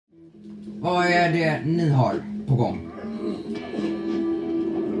Vad är det ni har på gång?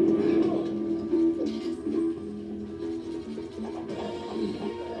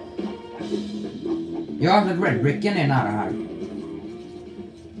 Jag har att redbricken är nära här.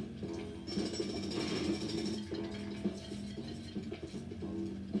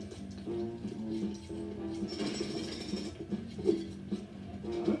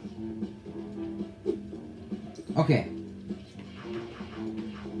 Okej.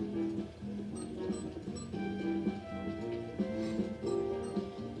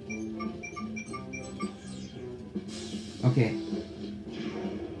 Okej.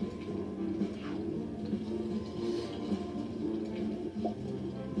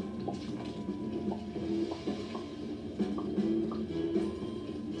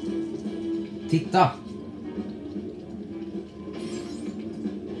 Titta!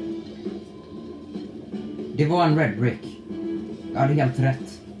 Det var en red brick. Jag hade helt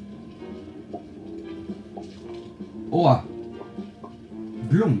rätt. Åh!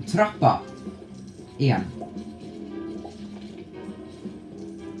 Blomtrappa! En.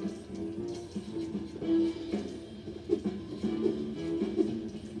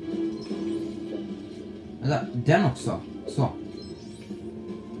 Den också. Så.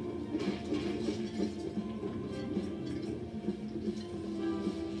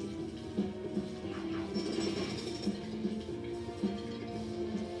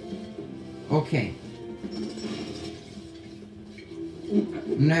 Okej.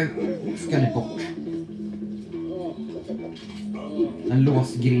 Nu ska ni bort. En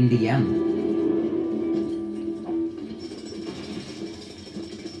låst grind igen.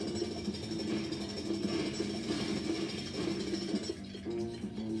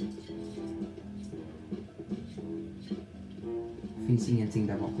 Finns ingenting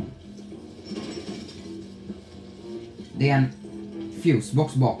där bakom. Det är en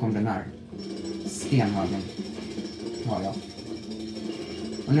fusebox bakom den här stenhögen. Har jag.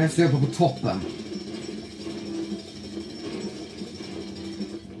 Och nu står jag på toppen.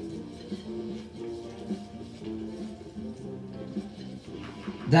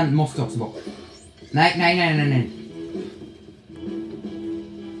 Den måste också bort. Nej.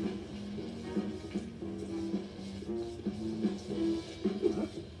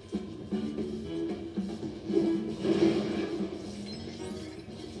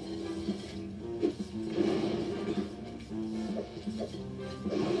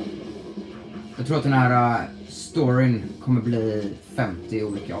 Jag tror att den här storyn kommer bli 50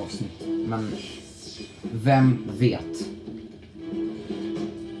 olika avsnitt. Men vem vet?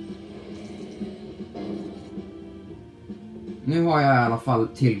 Nu har jag i alla fall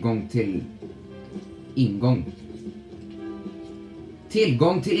tillgång till ingång.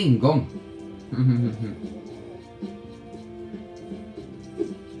 Tillgång till ingång.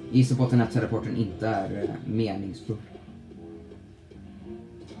 Gissar på att den här teleporten inte är meningsfull.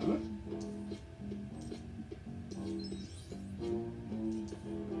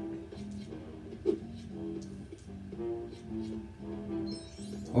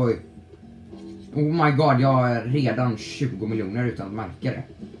 Oj. Oh my god, jag har redan 20 miljoner utan att märka det.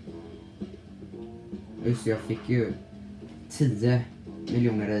 Just det, jag fick ju 10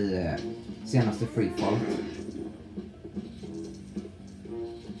 miljoner i senaste freefall.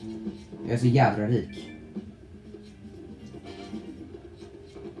 Jag är så jävla rik.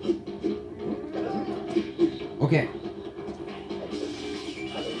 Okej.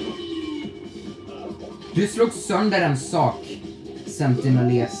 Du slog sönder en sak,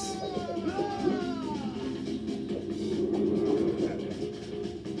 Sentinelles.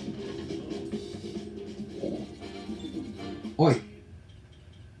 Oj.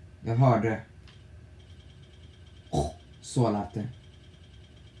 Jag hörde. Så lät det.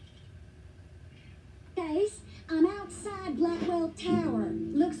 Guys, I'm outside Blackwell Tower.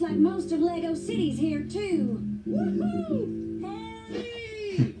 Looks like most of Lego City's here too. Woohoo!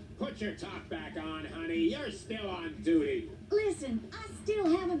 Hey! Put your top back on, honey. You're still on duty. Listen, I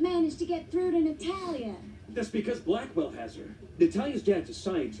still haven't managed to get through to Natalia. That's because Blackwell has her. Natalia's dad's a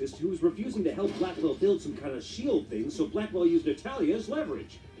scientist who was refusing to help Blackwell build some kind of shield thing, so Blackwell used Natalia as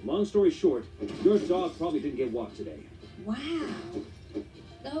leverage. Long story short, your dog probably didn't get walked today. Wow.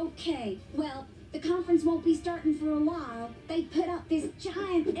 Okay, well, the conference won't be starting for a while. They put up this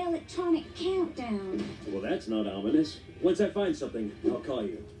giant electronic countdown. Well, that's not ominous. Once I find something, I'll call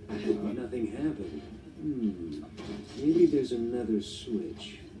you. Nothing happened. Maybe there's another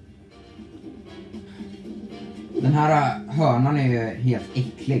switch. Den här hörnan är ju helt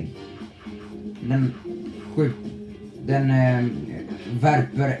äcklig. Den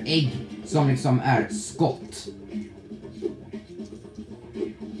värper ägg som liksom är skott.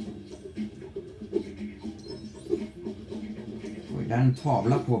 Det är en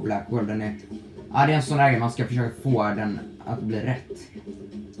tavla på Blackwell. Den är... Ja, det är en sån där man ska försöka få den att bli rätt.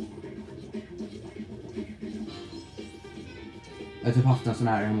 Jag har typ haft en sån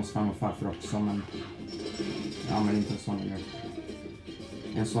här hemma hos farmor och farfar också, men jag använder inte en sån nu.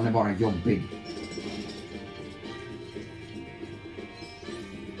 En sån är bara jobbig.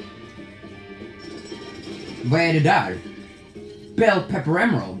 Vad är det där? Bell Pepper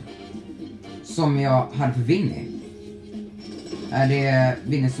Emerald. Som jag hade för Winnie. Är det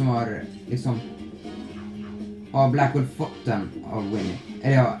Winnie som har liksom... Har Blackwell fått den av Winnie?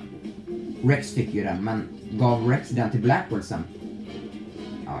 Eller ja, Rex fick ju den, men gav Rex den till Blackwell sen?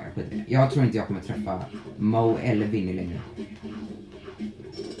 Ja, jag skiter i det. Jag tror inte jag kommer träffa Mo eller Winnie längre.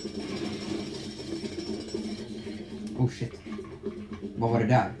 Oh shit. Vad var det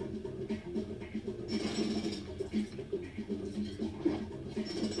där?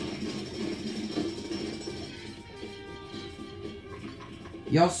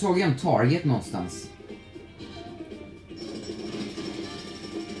 Jag såg en target någonstans.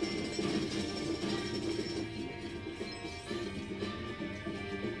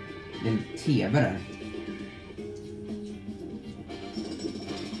 Det är en TV där.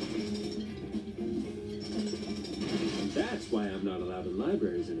 That's why I'm not allowed in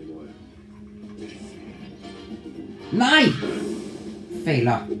libraries anymore. Nej!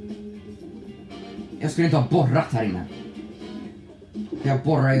 Faila. Jag skulle inte ha borrat här inne. Jag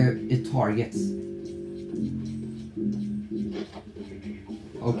borrar ju i targets.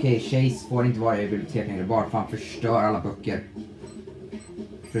 Okej, Chase får inte vara i biblioteket längre. Bara för han förstör alla böcker.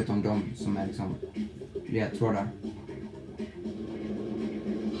 Förutom de som är liksom ledtrådar.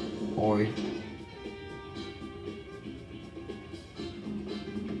 Oj.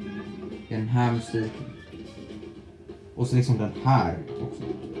 Den här musiken. Och så liksom den här också.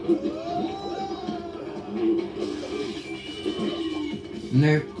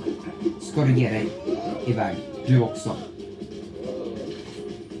 Nu ska du ge dig iväg. Du också.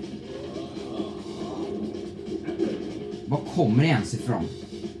 Var kommer det ens ifrån?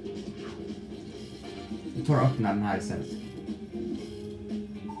 Vi tar och öppnar den här istället.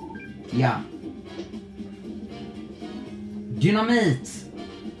 Ja. Dynamit!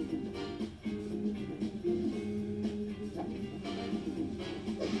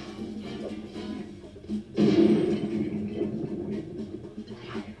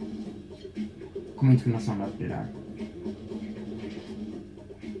 Kommer inte kunna samla upp det där.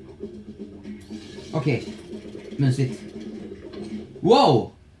 Okej. Mysigt.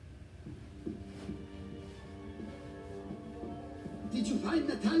 Wow! Did you find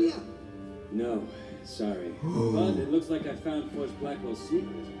Natalia? No, sorry. But it looks like I found Forrest Blackwell's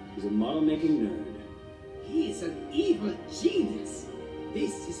secret. He's a model-making nerd. He is an evil genius.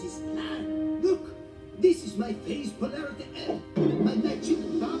 This is his plan. Look, this is my phase polarity L, my magic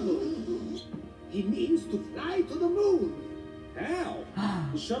bubble. He means to fly to the moon. How?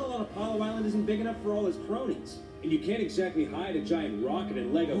 The shuttle on Apollo Island isn't big enough for all his cronies. And you can't exactly hide a giant rocket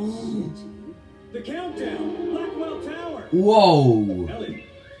in Lego City. The countdown! Blackwell Tower! Whoa! Ellie,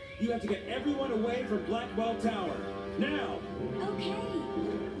 you have to get everyone away from Blackwell Tower. Now! Okay,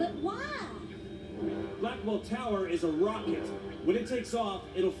 but why? Blackwell Tower is a rocket. When it takes off,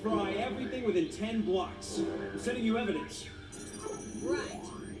 it'll fry everything within 10 blocks. I'm sending you evidence. Right.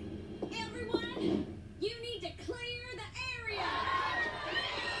 Everyone, you need to clear the area.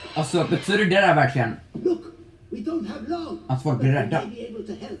 Alltså, betyder det där verkligen Look, we don't have long. att folk blir rädda? But we may be able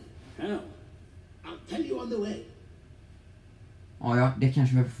to help. How? I'll tell you on the way. Ja, det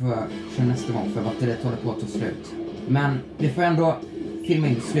kanske vi får köra nästa gång för batteriet håller på att ta slut. Men vi får ändå filma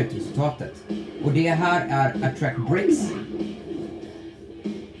in slutresultatet. Och det här är Attract Bricks.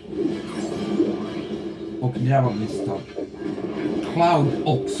 Och det där var ett misstag. Cloud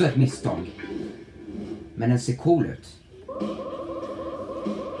också ett misstag. Men den ser cool ut.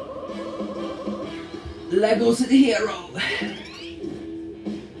 Lego City Hero.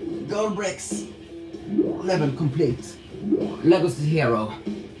 Gold bricks. Level complete. Lego City Hero.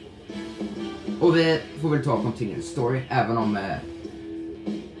 Och vi får väl ta continue story. Även om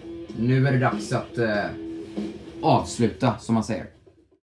nu är det dags att avsluta, som man säger.